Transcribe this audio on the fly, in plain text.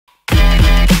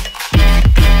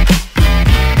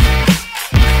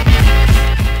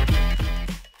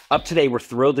Up today, we're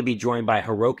thrilled to be joined by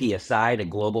Hiroki Asai, the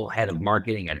global head of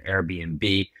marketing at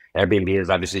Airbnb. Airbnb has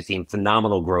obviously seen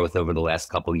phenomenal growth over the last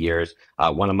couple of years.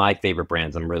 One of my favorite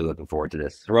brands. I'm really looking forward to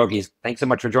this. Hiroki, thanks so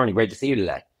much for joining. Great to see you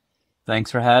today.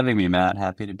 Thanks for having me, Matt.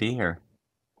 Happy to be here.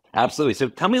 Absolutely. So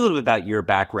tell me a little bit about your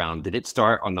background. Did it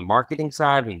start on the marketing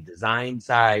side, the design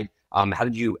side? How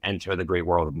did you enter the great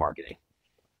world of marketing?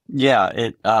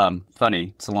 Yeah,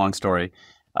 funny. It's a long story.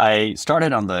 I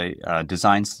started on the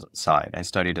side. I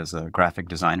studied as a graphic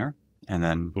designer and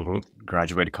then Hmm.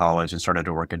 graduated college and started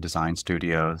to work at design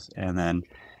studios. And then,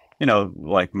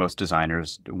 like most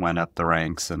designers, went up the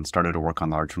ranks and started to work on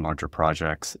larger and larger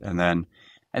projects. And then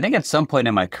I think at some point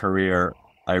in my career,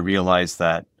 I realized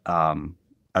that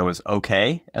I was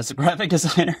okay as a graphic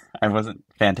designer. I wasn't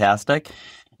fantastic.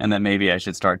 And that maybe I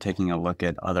should start taking a look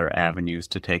at other avenues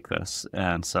to take this.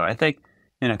 And so I think,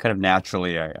 kind of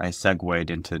naturally, I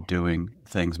segued into doing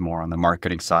things more on the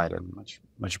marketing side and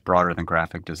much broader than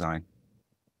graphic design.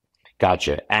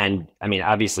 Gotcha. And I mean,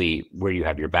 obviously, where you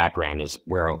have your background is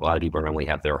where a lot of people normally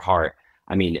have their heart.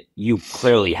 I mean, you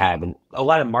clearly have, and a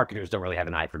lot of marketers don't really have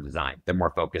an eye for design. They're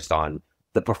more focused on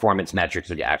the performance metrics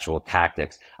or the actual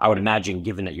tactics. I would imagine,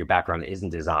 given that your background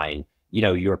isn't design,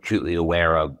 you're acutely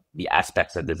aware of the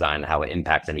aspects of design and how it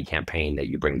impacts any campaign that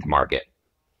you bring to market.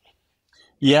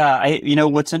 Yeah,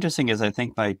 what's interesting is I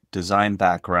think my design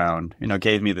background,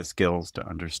 gave me the skills to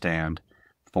understand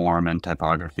form and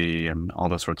typography and all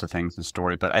those sorts of things in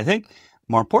story. But I think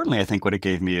more importantly, I think what it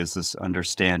gave me is this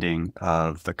understanding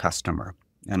of the customer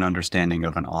and understanding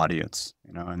of an audience,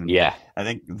 and Yeah. I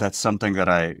think that's something that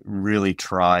I really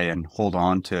try and hold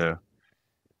on to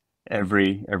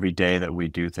every day that we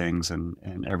do things and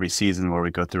every season where we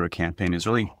go through a campaign is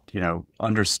really,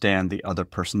 understand the other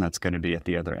person that's going to be at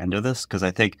the other end of this. Because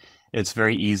I think it's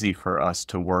very easy for us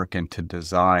to work and to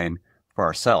design for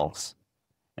ourselves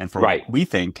and Right.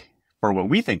 for what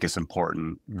we think is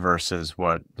important versus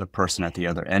what the person at the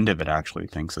other end of it actually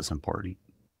thinks is important.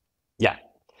 Yeah.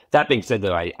 That being said,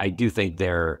 though, I do think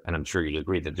there, and I'm sure you'd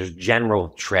agree, that there's general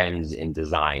trends in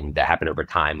design that happen over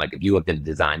time. Like if you looked at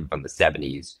design from the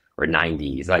 70s or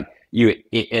 90s, like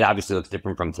it obviously looks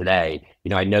different from today.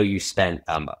 I know you spent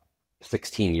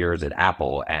 16 years at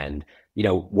Apple, and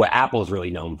what Apple is really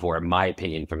known for, in my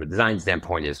opinion, from a design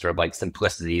standpoint, is sort of like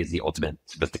simplicity is the ultimate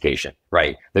sophistication,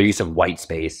 right? Their use of white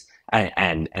space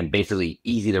and basically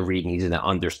easy to read and easy to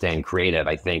understand creative,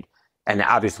 I think, and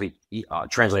obviously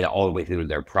translate it all the way through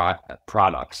their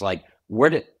products. Like,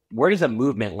 where does a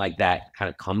movement like that kind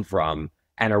of come from?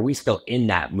 And are we still in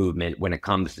that movement when it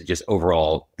comes to just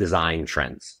overall design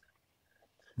trends?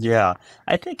 Yeah,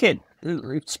 I think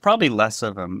it's probably less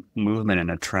of a movement and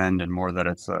a trend and more that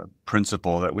it's a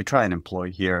principle that we try and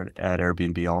employ here at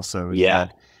Airbnb also is Yeah,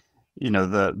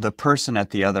 that, the person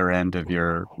at the other end of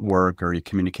your work or your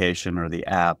communication or the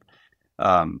app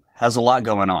has a lot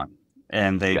going on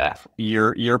and yeah,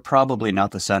 you're probably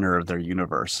not the center of their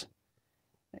universe.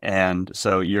 And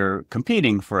so you're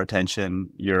competing for attention,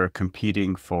 you're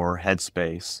competing for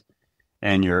headspace,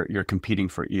 and you're competing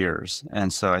for ears.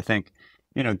 And so I think,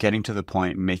 getting to the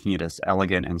point, making it as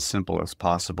elegant and simple as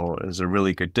possible is a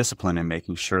really good discipline in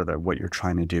making sure that what you're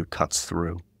trying to do cuts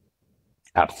through.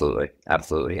 absolutely,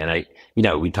 absolutely. And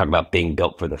we talk about being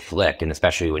built for the flick, and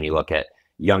especially when you look at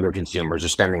younger consumers are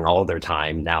spending all of their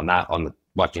time now not on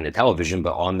watching the television,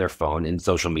 but on their phone in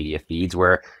social media feeds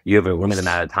where you have a limited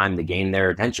amount of time to gain their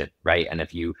attention, right? And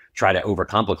if you try to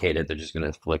overcomplicate it, they're just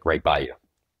going to flick right by you.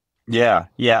 Yeah,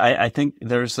 yeah, I think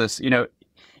there's this,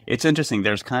 it's interesting.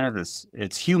 There's kind of this,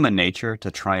 it's human nature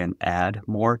to try and add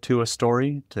more to a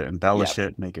story, to Yeah. embellish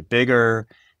it, make it bigger,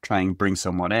 try and bring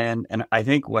someone in. And I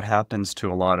think what happens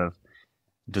to a lot of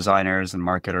designers and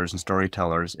marketers and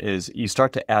storytellers is you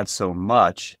start to add so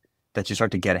much that you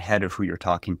start to get ahead of who you're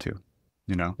talking to,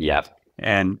 you know? Yeah.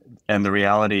 And and the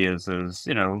reality is,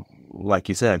 like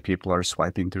you said, people are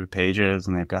swiping through pages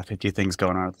and they've got 50 things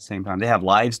going on at the same time. They have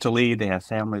lives to lead, they have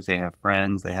families, they have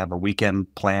friends, they have a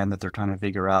weekend plan that they're trying to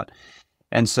figure out.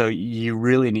 And so you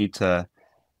really need to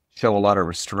show a lot of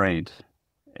restraint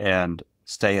and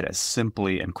stay it as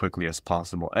simply and quickly as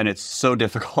possible. And it's so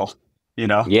difficult, you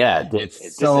know? Yeah, It's this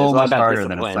is so a lot much about harder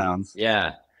than it discipline. sounds.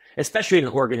 Yeah, especially in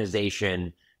an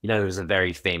organization. There's a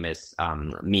very famous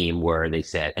meme where they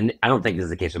said, and I don't think this is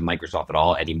the case with Microsoft at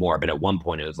all anymore, but at one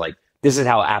point it was like, this is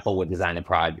how Apple would design a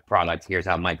product. Here's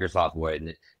how Microsoft would. And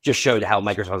it just showed how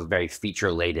Microsoft was very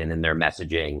feature laden in their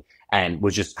messaging and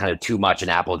was just kind of too much.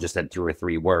 And Apple just said two or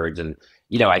three words. And,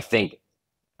 I think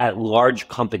at large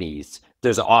companies,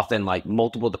 there's often like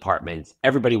multiple departments.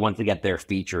 Everybody wants to get their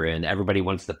feature in. Everybody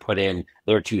wants to put in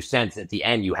their 2 cents. At the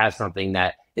end, you have something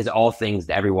that is all things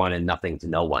to everyone and nothing to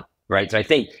no one, right? So I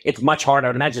think it's much harder. I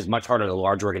would imagine it's much harder in a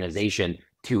large organization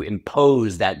to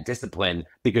impose that discipline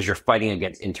because you're fighting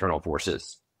against internal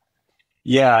forces.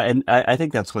 Yeah, and I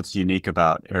think that's what's unique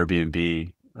about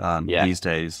Airbnb Yeah. these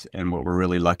days, and what we're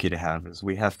really lucky to have is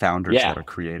we have founders Yeah. that are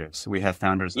creatives. We have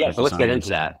founders that Yeah. are So let's get into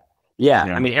designers. that. Yeah. I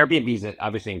Yeah. mean, Airbnb is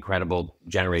obviously an incredible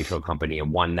generational company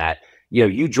and one that,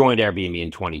 you joined Airbnb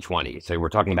in 2020. So we're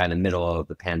talking about in the middle of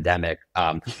the pandemic.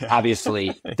 Yeah.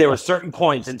 Obviously, there were certain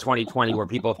points in 2020 where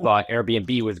people thought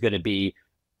Airbnb was going to be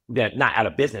not out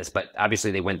of business, but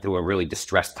obviously they went through a really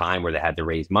distressed time where they had to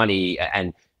raise money.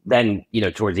 And then,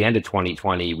 towards the end of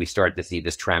 2020, we started to see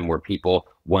this trend where people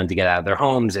wanted to get out of their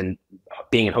homes and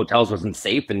being in hotels wasn't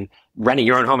safe and renting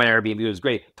your own home at Airbnb was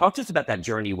great. Talk to us about that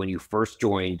journey when you first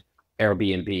joined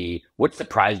Airbnb. What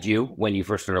surprised you when you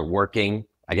first started working,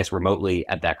 I guess, remotely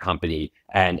at that company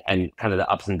and kind of the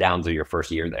ups and downs of your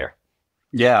first year there?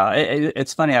 Yeah,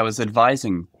 it's funny. I was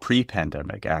advising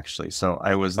pre-pandemic actually, so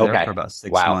I was there Okay. for about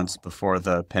six Wow. months before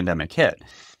the pandemic hit.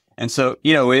 And so,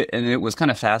 and it was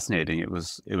kind of fascinating. It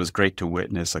was great to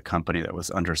witness a company that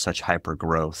was under such hyper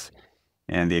growth,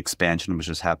 and the expansion was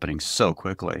just happening so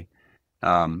quickly. It's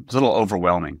a little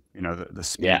overwhelming, the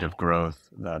speed Yeah. of growth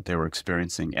that they were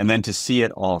experiencing. And then to see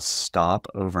it all stop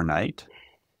overnight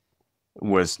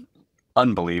was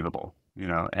unbelievable,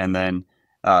 And then,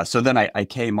 so then I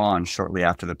came on shortly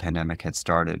after the pandemic had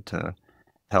started to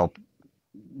help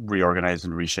reorganize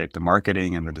and reshape the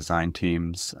marketing and the design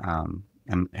teams,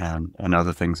 and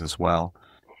other things as well.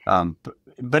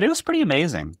 But it was pretty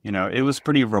amazing, it was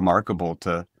pretty remarkable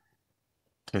to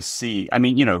see. I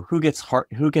mean, who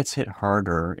gets hit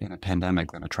harder in a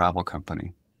pandemic than a travel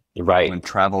company Right. when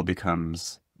travel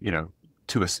becomes,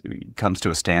 comes to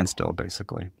a standstill,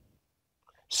 basically.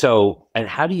 So, and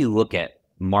how do you look at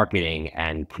marketing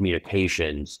and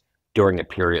communications during a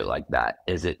period like that?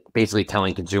 Is it basically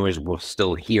telling consumers we're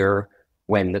still here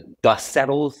when the dust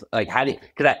settles? Like, how do you,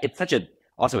 because it's such a,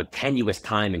 also a tenuous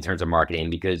time in terms of marketing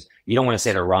because you don't want to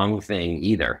say the wrong thing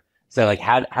either. So, like,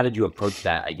 how did you approach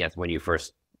that, I guess, when you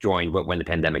first joined, when the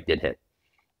pandemic did hit?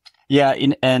 Yeah,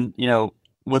 and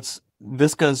this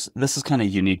is kind of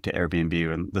unique to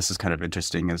Airbnb, and this is kind of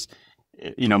interesting is,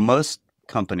 most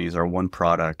companies are one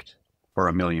product for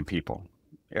a million people.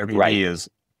 Right. Airbnb is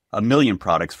a million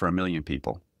products for a million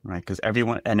people, right? Because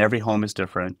every home is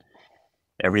different,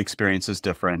 every experience is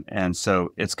different, and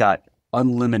so it's got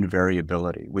unlimited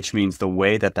variability, which means the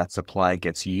way that that supply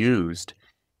gets used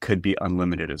could be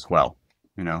unlimited as well,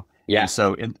 you know? And Yeah.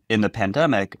 so in the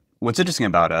pandemic, what's interesting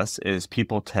about us is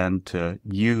people tend to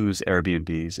use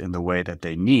Airbnbs in the way that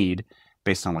they need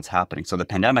based on what's happening. So the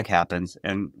pandemic happens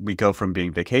and we go from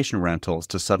being vacation rentals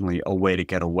to suddenly a way to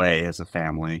get away as a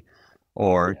family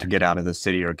or to Yeah. get out of the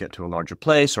city or get to a larger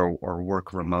place or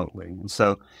work remotely. And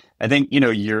so I think,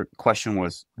 your question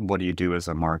was, what do you do as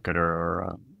a marketer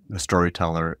or a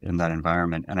storyteller in that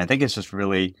environment? And I think it's just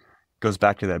really goes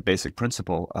back to that basic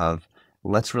principle of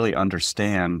let's really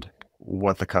understand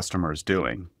what the customer is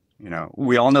doing.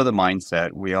 We all know the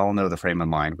mindset, we all know the frame of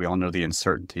mind, we all know the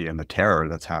uncertainty and the terror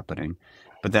that's happening.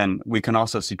 But then we can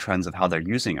also see trends of how they're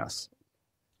using us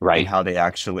and Right. how they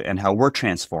actually and how we're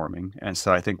transforming. And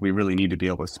so I think we really need to be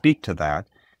able to speak to that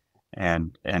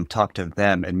and talk to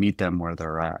them and meet them where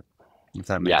they're at, if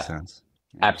that makes Yeah. sense.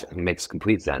 Yeah. Absolutely makes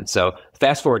complete sense. So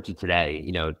fast forward to today,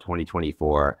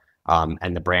 2024,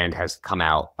 and the brand has come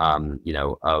out,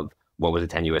 of what was a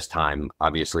tenuous time,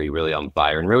 obviously really on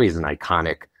fire, and really is an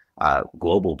iconic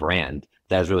global brand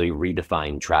that has really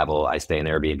redefined travel. I stay in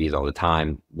Airbnbs all the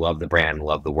time. Love the brand,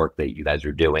 love the work that you guys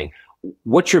are doing.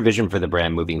 What's your vision for the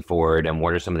brand moving forward, and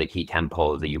what are some of the key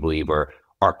tentpoles that you believe are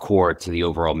core to the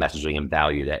overall messaging and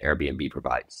value that Airbnb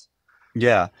provides?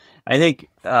 Yeah. I think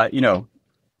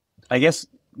I guess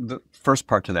the first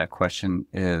part to that question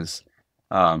is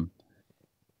um,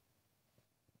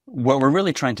 what we're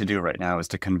really trying to do right now is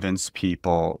to convince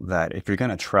people that if you're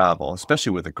going to travel,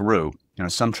 especially with a group,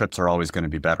 some trips are always going to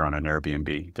be better on an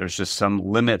Airbnb. There's just some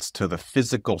limits to the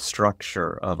physical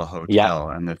structure of a Yeah. hotel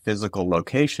and the physical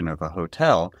location of a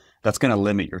hotel that's going to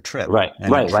limit your trip. Right, And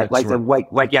a right, right.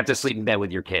 trip's, Like you have to sleep in bed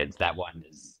with your kids. That one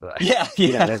is, yeah, that's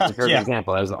yeah, a perfect yeah.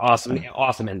 example. That was awesome,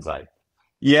 awesome insight.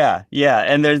 Yeah, yeah.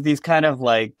 And there's these kind of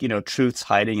like, truths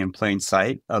hiding in plain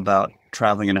sight about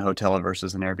traveling in a hotel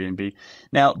versus an Airbnb.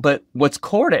 Now, but what's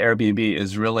core to Airbnb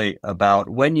is really about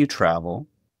when you travel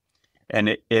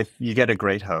and if you get a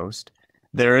great host,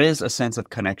 there is a sense of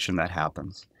connection that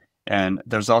happens. And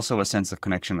there's also a sense of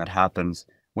connection that happens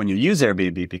when you use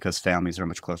Airbnb because families are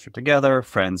much closer together,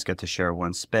 friends get to share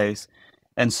one space.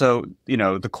 And so,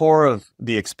 the core of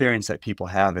the experience that people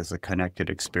have is a connected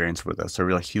experience with us, a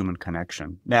real human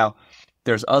connection. Now,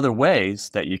 there's other ways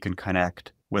that you can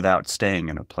connect without staying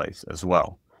in a place as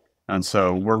well. And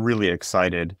so we're really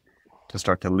excited to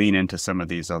start to lean into some of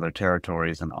these other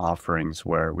territories and offerings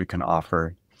where we can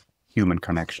offer human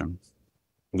connection.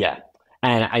 Yeah.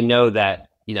 And I know that,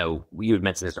 you had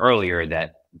mentioned this earlier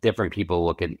that different people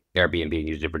look at Airbnb and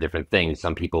use it for different things.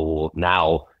 Some people will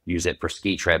now use it for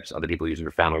ski trips, other people use it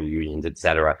for family reunions,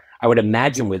 etc. I would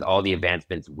imagine with all the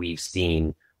advancements we've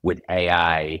seen with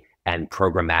AI and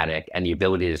programmatic and the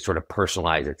ability to sort of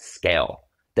personalize at scale,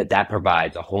 that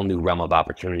provides a whole new realm of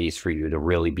opportunities for you to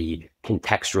really be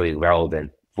contextually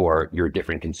relevant for your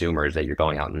different consumers that you're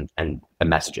going out and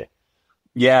messaging.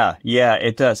 Yeah, yeah,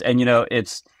 it does. And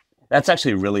it's that's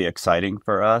actually really exciting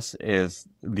for us is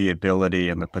the ability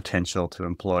and the potential to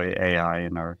employ AI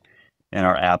in our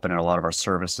app and in a lot of our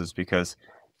services because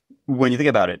when you think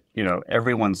about it,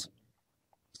 everyone's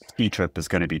ski trip is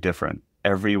going to be different.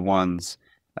 Everyone's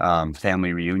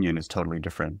family reunion is totally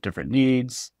different. Different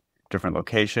needs, different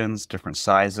locations, different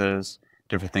sizes,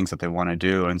 different things that they want to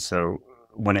do. And so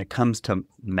when it comes to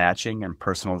matching and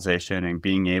personalization and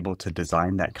being able to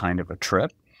design that kind of a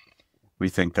trip, we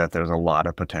think that there's a lot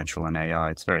of potential in AI.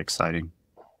 It's very exciting.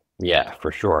 Yeah,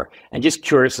 for sure. And just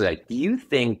curiously, like, do you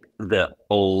think the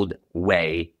old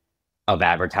way of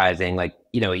advertising, like,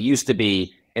 it used to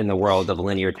be in the world of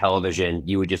linear television,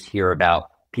 you would just hear about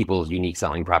people's unique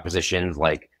selling propositions,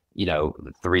 like,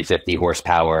 350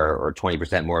 horsepower or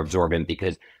 20% more absorbent,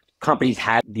 because companies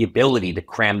had the ability to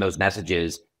cram those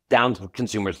messages down to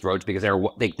consumers' throats because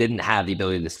they didn't have the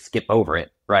ability to skip over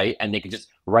it, right? And they could just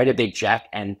write a big check.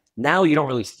 And now you don't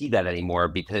really see that anymore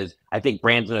because I think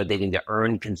brands know they need to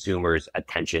earn consumers'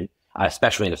 attention,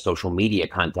 especially in a social media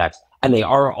context, and they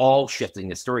are all shifting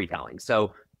to storytelling.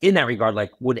 So in that regard,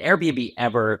 like, would Airbnb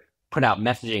ever put out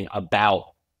messaging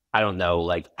about, I don't know,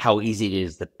 like how easy it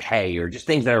is to pay or just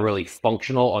things that are really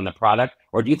functional on the product?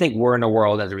 Or do you think we're in a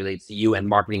world as it relates to you and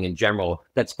marketing in general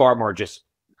that's far more just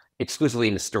exclusively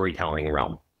in the storytelling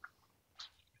realm?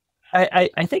 I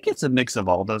think it's a mix of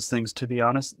all those things, to be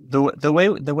honest. The way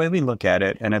we look at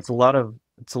it, and it's a lot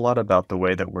about the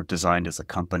way that we're designed as a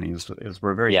company is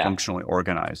we're very Yeah, functionally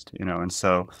organized, and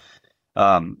so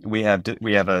we have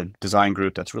a design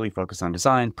group that's really focused on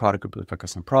design, product group really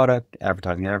focused on product,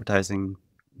 advertising,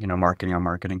 marketing on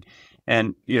marketing.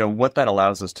 And what that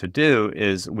allows us to do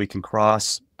is we can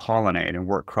cross pollinate and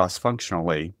work cross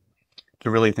functionally to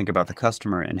really think about the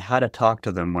customer and how to talk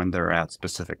to them when they're at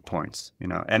specific points,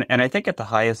 and I think at the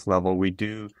highest level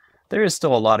there is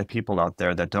still a lot of people out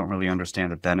there that don't really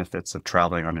understand the benefits of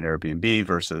traveling on an Airbnb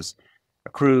versus a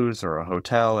cruise or a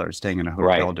hotel or staying in a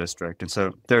hotel right. district. And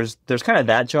so there's kind of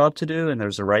that job to do, and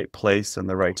there's the right place and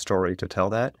the right story to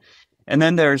tell that. And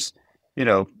then there's,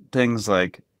 things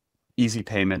like easy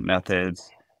payment methods,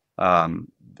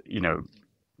 um, you know,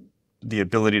 the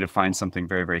ability to find something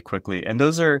very, very quickly. And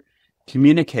those are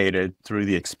communicated through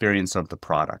the experience of the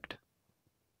product,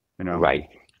 you know. Right.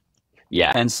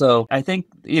 Yeah. And so I think,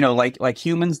 like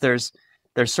humans, there's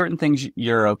certain things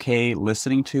you're okay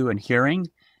listening to and hearing,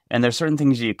 and there's certain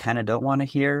things you kind of don't want to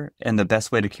hear, and the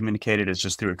best way to communicate it is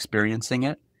just through experiencing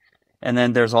it. And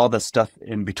then there's all the stuff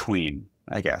in between,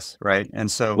 I guess, right? And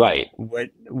so Right.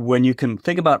 when you can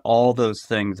think about all those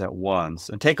things at once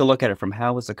and take a look at it from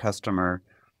how is a customer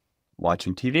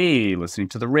watching TV, listening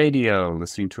to the radio,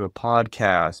 listening to a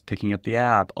podcast, picking up the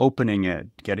app, opening it,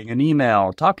 getting an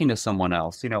email, talking to someone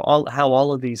else, all how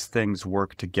all of these things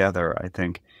work together, I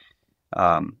think,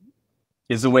 um,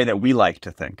 is the way that we like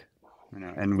to think.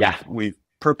 And Yeah. we've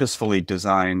purposefully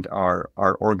designed our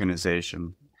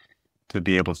organization to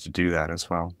be able to do that as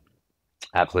well.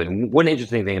 Absolutely. One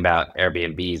interesting thing about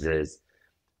Airbnbs is,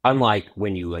 unlike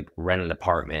when you like rent an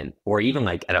apartment or even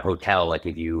like at a hotel, like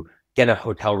if you get a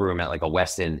hotel room at like a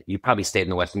Westin, you probably stayed in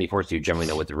the Westin before, so you generally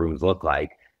know what the rooms look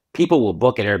like. People will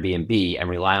book at Airbnb and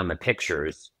rely on the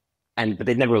pictures, but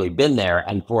they've never really been there.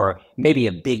 And for maybe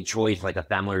a big choice like a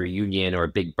family reunion or a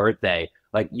big birthday,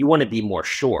 like you want to be more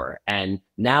sure. And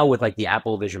now with like the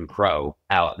Apple Vision Pro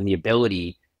out and the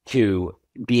ability to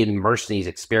be immersed in these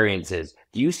experiences,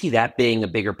 do you see that being a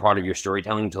bigger part of your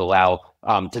storytelling to allow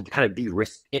to kind of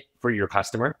de-risk it for your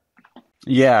customer?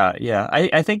 Yeah, yeah.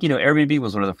 I think, Airbnb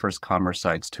was one of the first commerce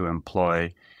sites to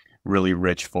employ really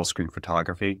rich full screen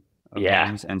photography of Yeah,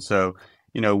 homes. And so,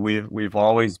 we've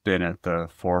always been at the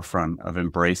forefront of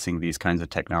embracing these kinds of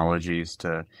technologies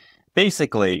to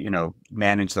basically,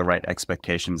 manage the right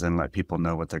expectations and let people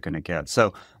know what they're going to get.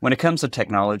 So when it comes to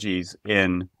technologies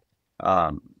in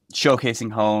um,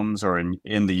 showcasing homes or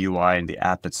in the UI and the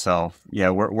app itself,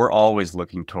 yeah, we're always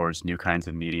looking towards new kinds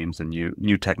of mediums and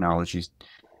new technologies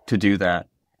to do that.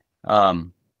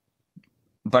 Um,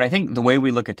 But I think the way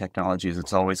we look at technology is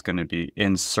it's always going to be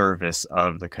in service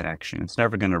of the connection. It's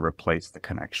never going to replace the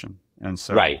connection. And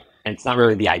so, Right. And it's not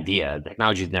really the idea.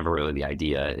 Technology is never really the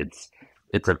idea. It's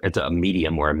a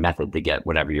medium or a method to get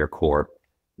whatever your core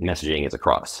messaging is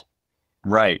across.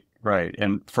 right, right.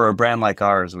 And for a brand like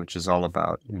ours, which is all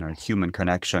about, human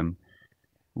connection,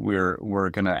 we're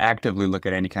going to actively look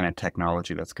at any kind of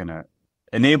technology that's going to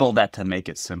enable that to make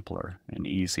it simpler and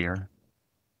easier.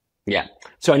 Yeah.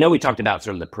 So I know we talked about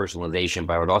sort of the personalization,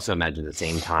 but I would also imagine at the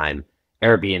same time,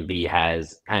 Airbnb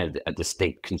has kind of a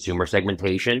distinct consumer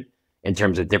segmentation in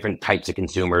terms of different types of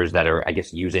consumers that are, I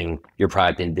guess, using your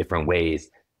product in different ways.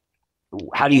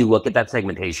 How do you look at that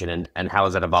segmentation and how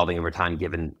is that evolving over time,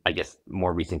 given, I guess,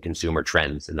 more recent consumer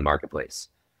trends in the marketplace?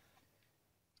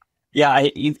 Yeah,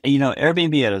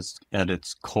 Airbnb at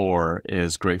its core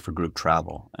is great for group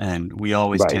travel, and we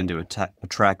always Right. tend to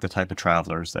attract the type of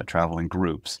travelers that travel in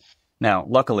groups. Now,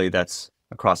 luckily, that's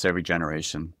across every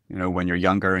generation. When you're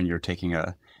younger and you're taking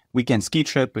a weekend ski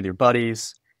trip with your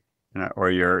buddies, or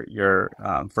your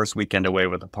first weekend away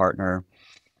with a partner,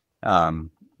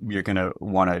 um, you're gonna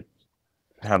want to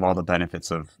have all the benefits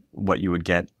of what you would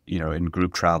get, in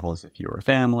group travels if you were a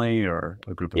family or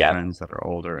a group of Yeah. friends that are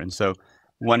older. And so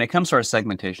when it comes to our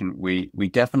segmentation, we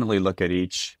definitely look at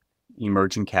each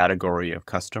emerging category of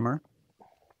customer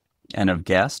and of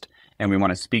guest, and we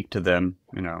want to speak to them,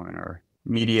 in our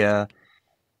media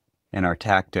and our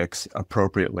tactics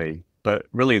appropriately. But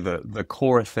really the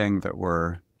core thing that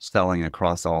we're selling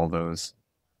across all those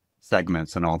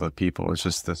segments and all the people is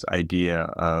just this idea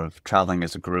of traveling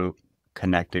as a group,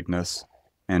 connectedness,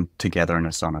 and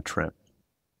togetherness on a trip.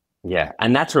 Yeah.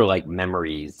 And that's where like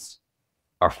memories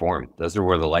are formed. Those are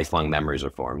where the lifelong memories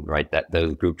are formed, right? That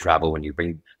those group travel, when you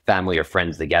bring family or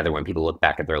friends together, when people look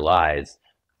back at their lives,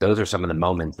 those are some of the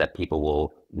moments that people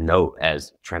will note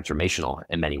as transformational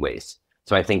in many ways.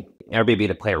 So I think Airbnb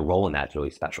to play a role in that is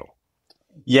really special.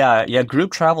 Yeah, yeah,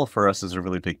 group travel for us is a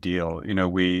really big deal.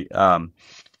 We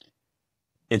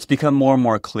it's become more and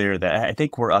more clear that I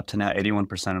think we're up to now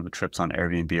 81% of the trips on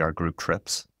Airbnb are group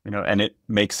trips, and it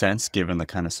makes sense given the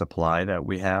kind of supply that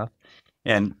we have.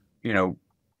 And,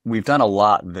 we've done a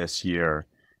lot this year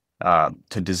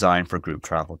to design for group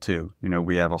travel too.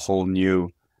 We have a whole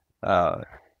new uh,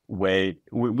 way.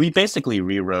 We basically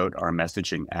rewrote our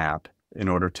messaging app in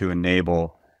order to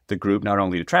enable the group not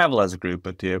only to travel as a group,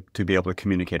 but to be able to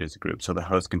communicate as a group. So the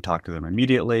host can talk to them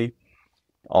immediately.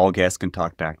 All guests can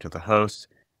talk back to the host.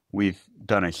 We've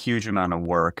done a huge amount of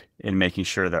work in making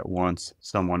sure that once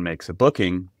someone makes a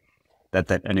booking, that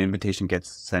an invitation gets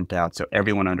sent out so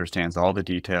everyone understands all the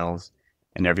details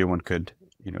and everyone could,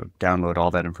 download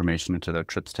all that information into their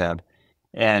trips tab.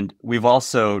 And we've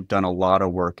also done a lot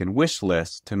of work in wish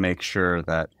lists to make sure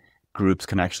that groups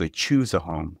can actually choose a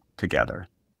home together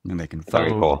and they can Very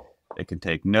vote, cool. they can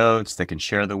take notes, they can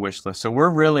share the wish list. So we're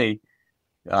really,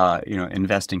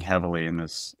 investing heavily in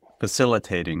this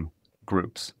facilitating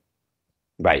groups.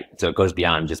 Right. So it goes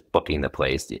beyond just booking the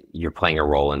place. You're playing a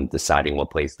role in deciding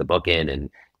what place to book in and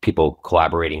people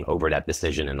collaborating over that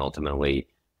decision and ultimately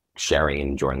sharing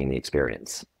and enjoying the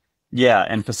experience. Yeah,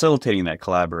 and facilitating that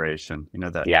collaboration,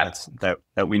 Yeah,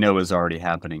 that we know is already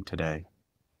happening today.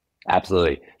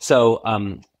 absolutely. So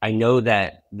I know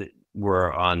that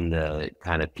we're on the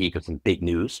kind of peak of some big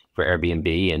news for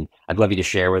Airbnb, and I'd love you to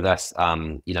share with us,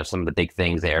 some of the big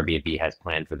things that Airbnb has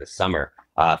planned for the summer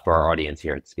for our audience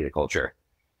here at Speed of Culture.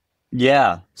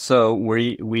 Yeah, so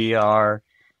we are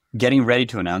getting ready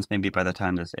to announce, maybe by the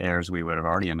time this airs, we would have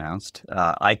already announced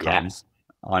Yeah, icons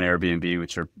on Airbnb,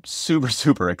 which are super,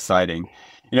 super exciting.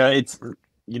 It's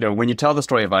when you tell the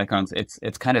story of icons,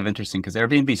 it's kind of interesting because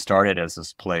Airbnb started as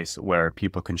this place where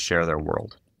people can share their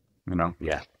world, you know,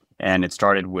 yeah. and it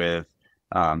started with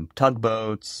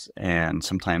tugboats and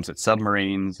sometimes it's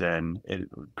submarines, and it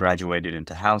graduated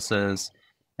into houses,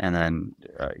 and then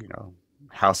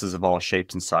houses of all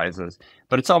shapes and sizes.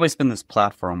 But it's always been this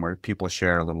platform where people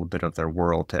share a little bit of their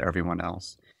world to everyone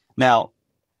else. Now,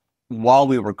 while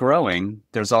we were growing,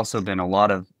 there's also been a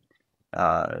lot of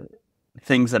uh,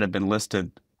 things that have been listed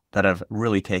that have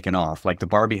really taken off. Like the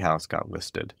Barbie house got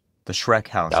listed, the Shrek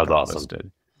house That was got awesome.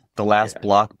 listed, the last Yeah.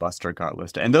 Blockbuster got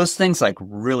listed, and those things like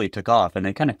really took off, and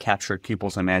they kind of captured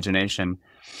people's imagination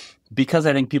because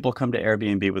I think people come to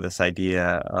Airbnb with this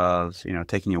idea of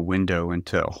taking a window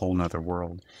into a whole nother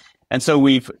world, and so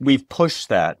we've pushed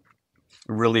that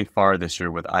really far this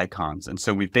year with icons, and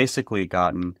so we've basically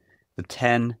gotten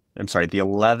the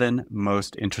 11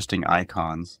 most interesting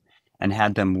icons and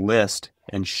had them list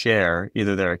and share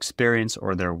either their experience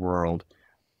or their world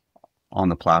on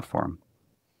the platform.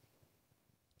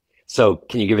 So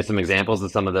can you give us some examples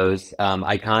of some of those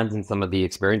icons and some of the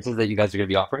experiences that you guys are going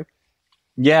to be offering?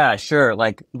 Yeah, sure.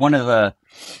 Like one of the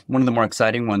more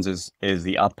exciting ones is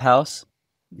the Up House.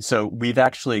 So we've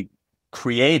actually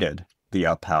created the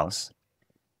Up House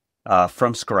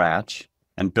from scratch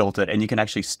and built it, and you can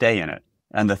actually stay in it.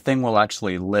 And the thing will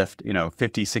actually lift,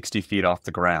 50, 60 feet off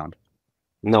the ground.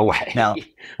 No Now, way.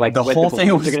 Like the what the whole thing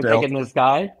balloons are was going to take it built. in the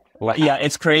sky? Yeah, Wow.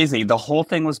 it's crazy. The whole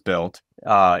thing was built.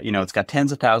 It's got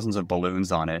tens of thousands of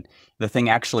balloons on it. The thing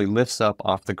actually lifts up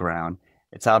off the ground.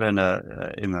 It's out in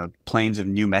the plains of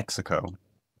New Mexico,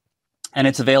 and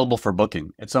it's available for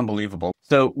booking. It's unbelievable.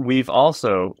 So we've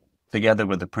also, together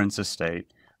with the Prince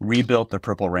Estate, rebuilt the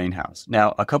Purple Rain House.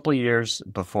 Now, a couple of years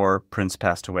before Prince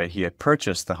passed away, he had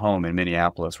purchased the home in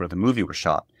Minneapolis where the movie was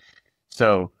shot.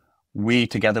 So we,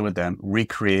 together with them,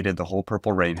 recreated the whole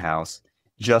Purple Rain House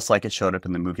just like it showed up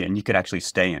in the movie, and you could actually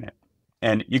stay in it.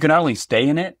 And you can not only stay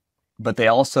in it, but they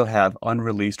also have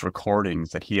unreleased recordings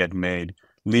that he had made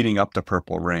leading up to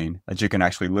Purple Rain that you can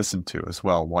actually listen to as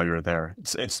well while you're there.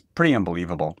 It's pretty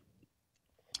unbelievable.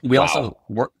 We also Wow.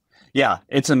 work, yeah,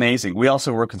 it's amazing. We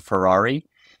also work with Ferrari,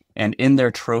 and in their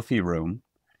trophy room,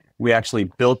 we actually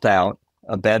built out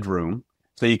a bedroom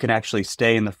so you can actually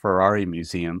stay in the Ferrari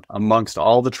museum amongst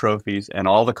all the trophies and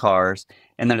all the cars.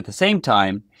 And then at the same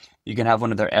time, you can have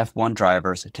one of their F1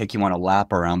 drivers take you on a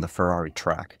lap around the Ferrari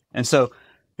track. And so,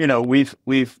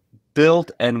 we've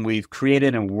built and we've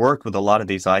created and worked with a lot of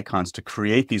these icons to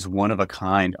create these one of a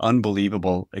kind,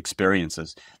 unbelievable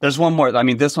experiences. There's one more. I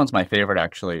mean, this one's my favorite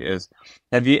actually, is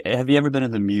have you ever been to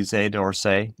the Musée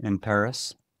d'Orsay in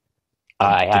Paris? The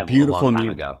I the have a long beautiful time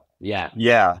mu ago. Yeah.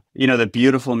 Yeah, the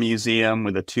beautiful museum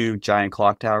with the two giant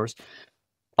clock towers.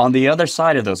 On the other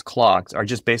side of those clocks are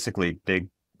just basically big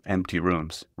empty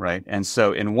rooms, right? And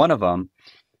so in one of them,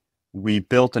 we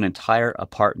built an entire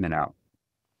apartment out,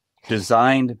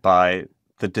 designed by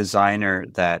the designer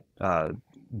that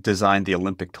designed the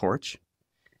Olympic torch.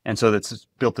 And so that's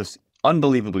built this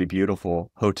unbelievably beautiful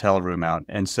hotel room out.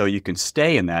 And so you can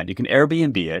stay in that. You can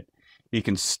Airbnb it. You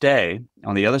can stay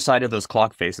on the other side of those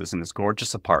clock faces in this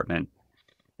gorgeous apartment.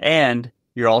 And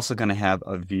you're also going to have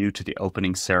a view to the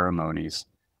opening ceremonies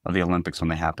of the Olympics when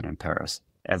they happen in Paris,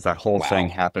 as that whole thing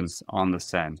Wow. happens on the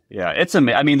Seine. Yeah, it's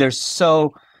amazing. I mean,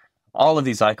 all of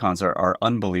these icons are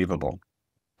unbelievable.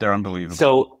 They're unbelievable.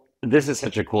 So this is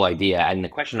such a cool idea. And the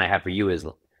question I have for you is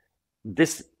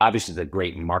this obviously is a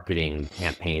great marketing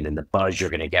campaign, and the buzz you're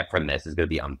going to get from this is going to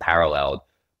be unparalleled.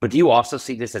 But do you also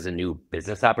see this as a new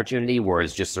business opportunity, where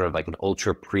it's just sort of like an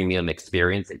ultra premium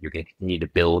experience that you're going to continue to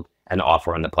build and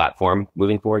offer on the platform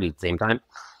moving forward at the same time?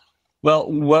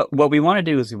 Well, what we want to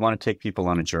do is we want to take people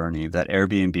on a journey that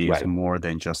Airbnb is Right. more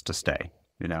than just a stay,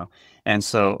 you know? And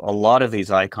so a lot of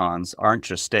these icons aren't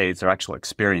just stays, they're actual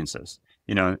experiences.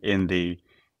 In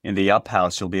the Up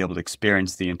House, you'll be able to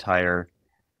experience the entire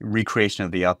recreation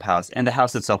of the Up House, and the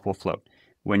house itself will float.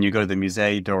 When you go to the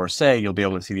Musée d'Orsay, you'll be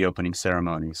able to see the opening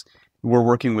ceremonies. We're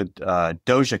working with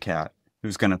Doja Cat,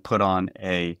 who's going to put on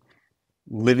a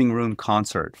living room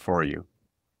concert for you,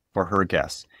 for her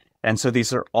guests. And so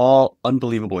these are all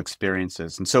unbelievable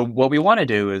experiences. And so what we want to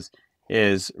do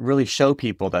is really show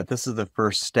people that this is the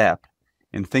first step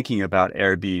in thinking about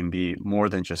Airbnb more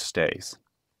than just stays.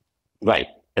 Right.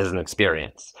 As an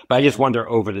experience. But I just wonder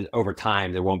over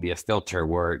time there won't be a filter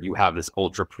where you have this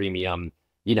ultra premium,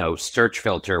 search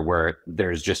filter where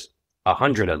there's just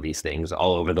 100 of these things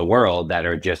all over the world that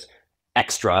are just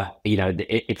extra.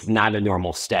 It's not a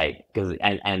normal stay because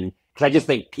I just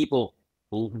think people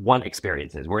want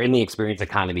experiences. We're in the experience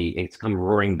economy. It's come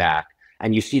roaring back.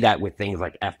 And you see that with things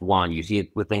like F1. You see it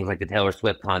with things like the Taylor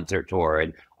Swift concert tour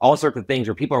and all sorts of things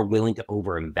where people are willing to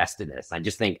overinvest in this. I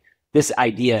just think this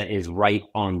idea is right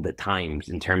on the times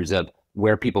in terms of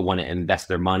where people want to invest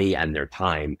their money and their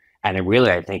time. And it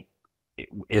really, I think,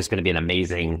 is going to be an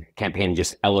amazing campaign,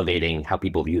 just elevating how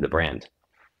people view the brand.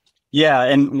 Yeah,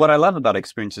 and what I love about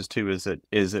experiences too is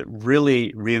it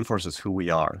really reinforces who we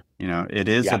are. It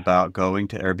is Yeah. about going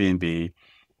to Airbnb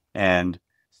and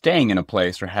staying in a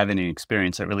place or having an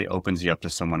experience that really opens you up to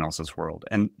someone else's world.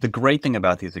 And the great thing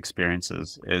about these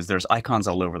experiences is there's icons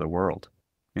all over the world.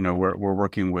 We're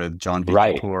working with John V.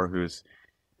 Right. Kapoor, who's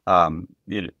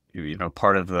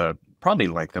part of the probably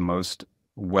like the most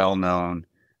well-known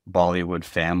Bollywood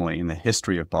family in the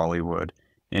history of Bollywood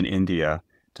in India,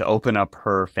 to open up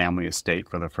her family estate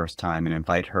for the first time and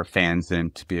invite her fans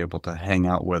in to be able to hang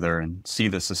out with her and see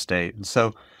this estate. And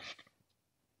so,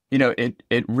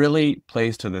 it really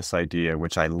plays to this idea,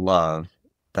 which I love,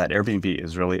 that Airbnb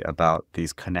is really about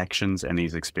these connections and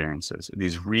these experiences,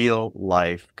 these real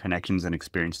life connections and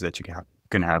experiences that you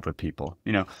can have with people.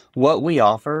 What we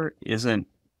offer isn't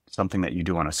something that you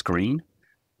do on a screen.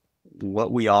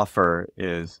 What we offer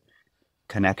is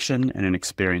connection and an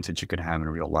experience that you can have in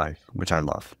real life, which I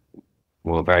love.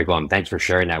 Well, very cool. And thanks for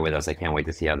sharing that with us. I can't wait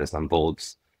to see how this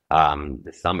unfolds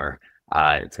this summer.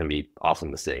 It's going to be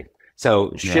awesome to see.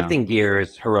 So Yeah. shifting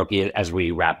gears, Hiroki, as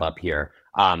we wrap up here,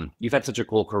 you've had such a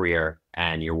cool career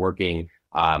and you're working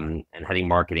and heading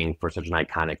marketing for such an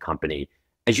iconic company.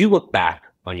 As you look back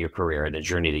on your career and the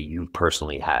journey that you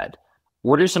personally had,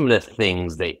 what are some of the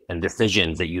things that and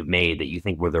decisions that you've made that you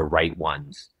think were the right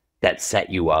ones that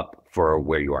set you up for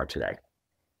where you are today?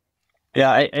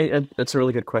 Yeah, that's a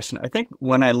really good question. I think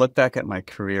when I look back at my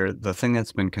career, the thing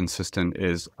that's been consistent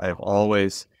is I've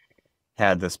always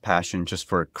had this passion just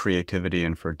for creativity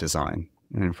and for design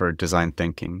and for design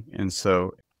thinking. And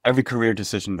so every career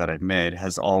decision that I've made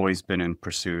has always been in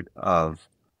pursuit of,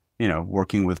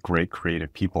 working with great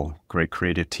creative people, great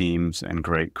creative teams, and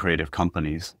great creative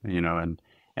companies, and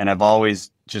I've always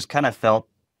just kind of felt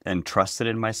and trusted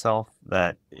in myself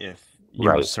that if you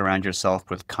Right. surround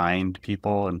yourself with kind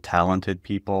people and talented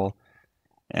people,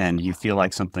 and you feel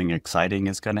like something exciting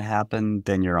is going to happen,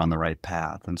 then you're on the right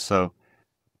path. And so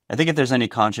I think if there's any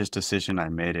conscious decision I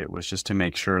made, it was just to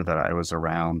make sure that I was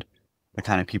around the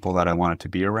kind of people that I wanted to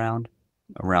be around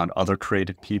other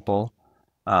creative people,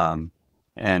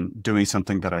 and doing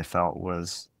something that I felt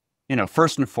was,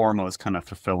 first and foremost, kind of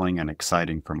fulfilling and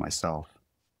exciting for myself.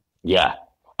 Yeah.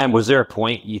 And was there a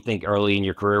point you think early in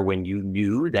your career when you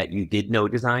knew that you did know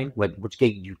design, which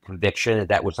gave you conviction that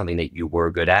that was something that you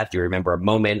were good at? Do you remember a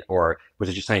moment, or was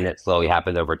it just something that slowly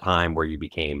happened over time where you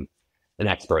became an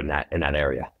expert in that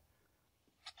area?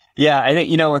 Yeah, I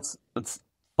think, it's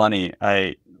funny.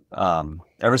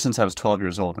 Ever since I was 12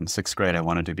 years old in sixth grade, I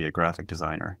wanted to be a graphic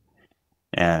designer,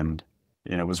 and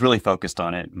was really focused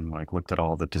on it, and like looked at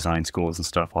all the design schools and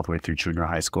stuff all the way through junior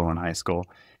high school and high school,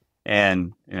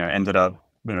 and ended up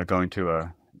going to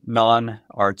a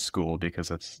non-art school because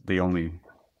it's the only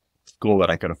school that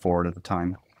I could afford at the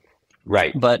time.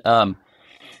 Right. But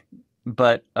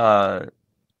but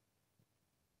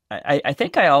I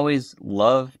think I always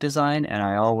loved design and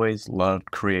I always loved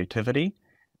creativity,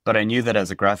 but I knew that as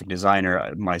a graphic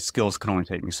designer, my skills could only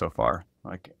take me so far.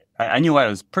 Like I knew I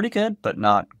was pretty good, but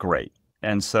not great.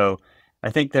 And so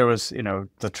I think there was,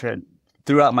 the trend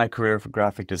throughout my career for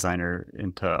graphic designer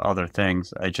into other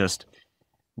things. I just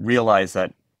realized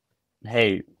that,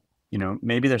 hey,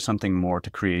 maybe there's something more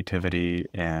to creativity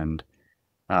and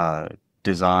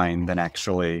design than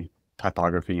actually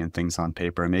typography and things on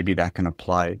paper, and maybe that can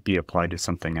be applied to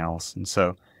something else. And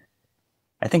so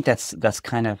I think that's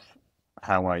kind of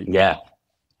how Yeah,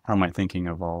 my thinking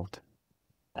evolved.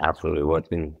 absolutely. Well, it's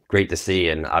been great to see.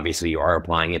 And obviously, you are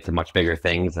applying it to much bigger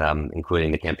things,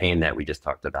 including the campaign that we just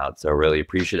talked about. So, really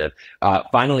appreciative.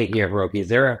 Finally, here, Hiroki, is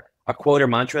there a quote or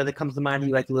mantra that comes to mind that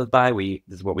you like to live by?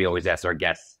 This is what we always ask our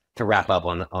guests to wrap up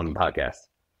on the podcast.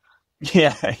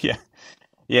 Yeah, yeah,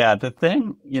 yeah. The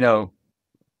thing,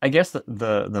 I guess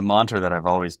the mantra that I've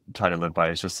always tried to live by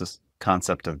is just this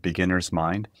concept of beginner's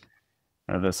mind.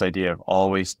 This idea of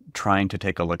always trying to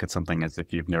take a look at something as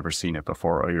if you've never seen it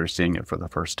before or you're seeing it for the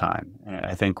first time. And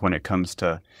I think when it comes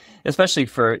to, especially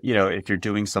for, if you're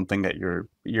doing something that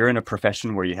you're in a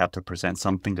profession where you have to present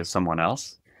something to someone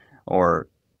else, or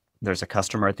there's a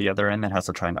customer at the other end that has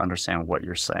to try and understand what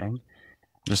you're saying.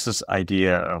 Just this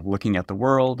idea of looking at the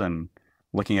world and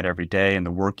looking at every day and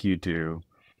the work you do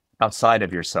outside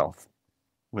of yourself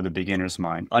with a beginner's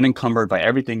mind, unencumbered by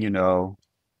everything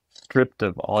stripped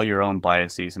of all your own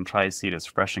biases, and try to see it as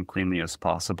fresh and cleanly as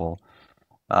possible.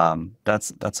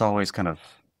 That's always kind of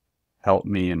helped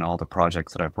me in all the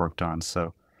projects that I've worked on.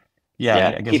 So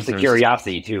yeah, I guess keeps the there's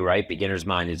curiosity too, right? Beginner's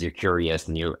mind is you're curious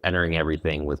and you're entering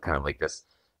everything with kind of like this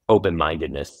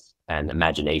open-mindedness and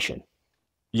imagination.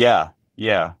 yeah,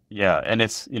 yeah, yeah. And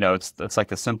it's like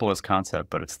the simplest concept,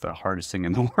 but it's the hardest thing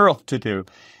in the world to do.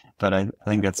 But I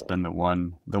think that's been the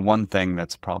one thing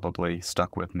that's probably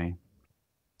stuck with me.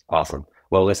 Awesome.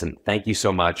 Well, listen, thank you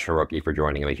so much, Hiroki, for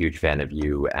joining. I'm a huge fan of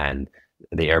you and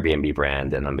the Airbnb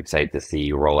brand, and I'm excited to see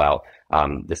you roll out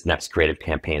this next creative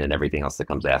campaign and everything else that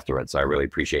comes after it. So I really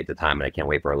appreciate the time, and I can't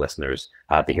wait for our listeners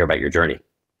to hear about your journey.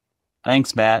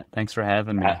 Thanks, Matt. Thanks for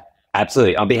having me.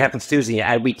 Absolutely. On behalf of Suzy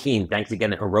and Adweek team, thanks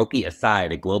again to Hiroki Asai,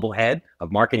 the global head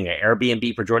of marketing at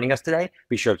Airbnb, for joining us today.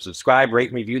 Be sure to subscribe, rate,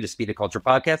 and review the Speed of Culture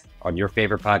podcast on your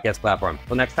favorite podcast platform.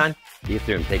 Until next time, see you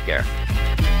soon. Take care.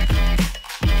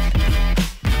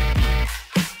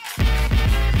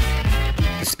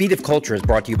 The Speed of Culture is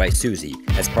brought to you by Suzy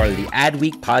as part of the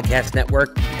Adweek Podcast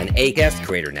Network and Acast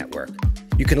Creator Network.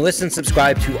 You can listen and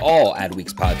subscribe to all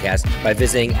Adweek's podcasts by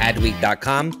visiting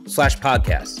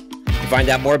adweek.com/podcasts. If find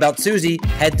out more about Suzy,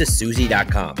 head to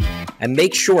Suzy.com. And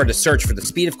make sure to search for The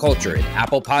Speed of Culture in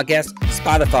Apple Podcasts,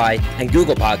 Spotify, and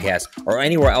Google Podcasts, or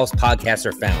anywhere else podcasts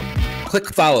are found. Click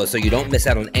follow so you don't miss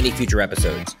out on any future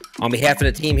episodes. On behalf of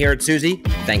the team here at Suzy,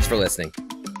 thanks for listening.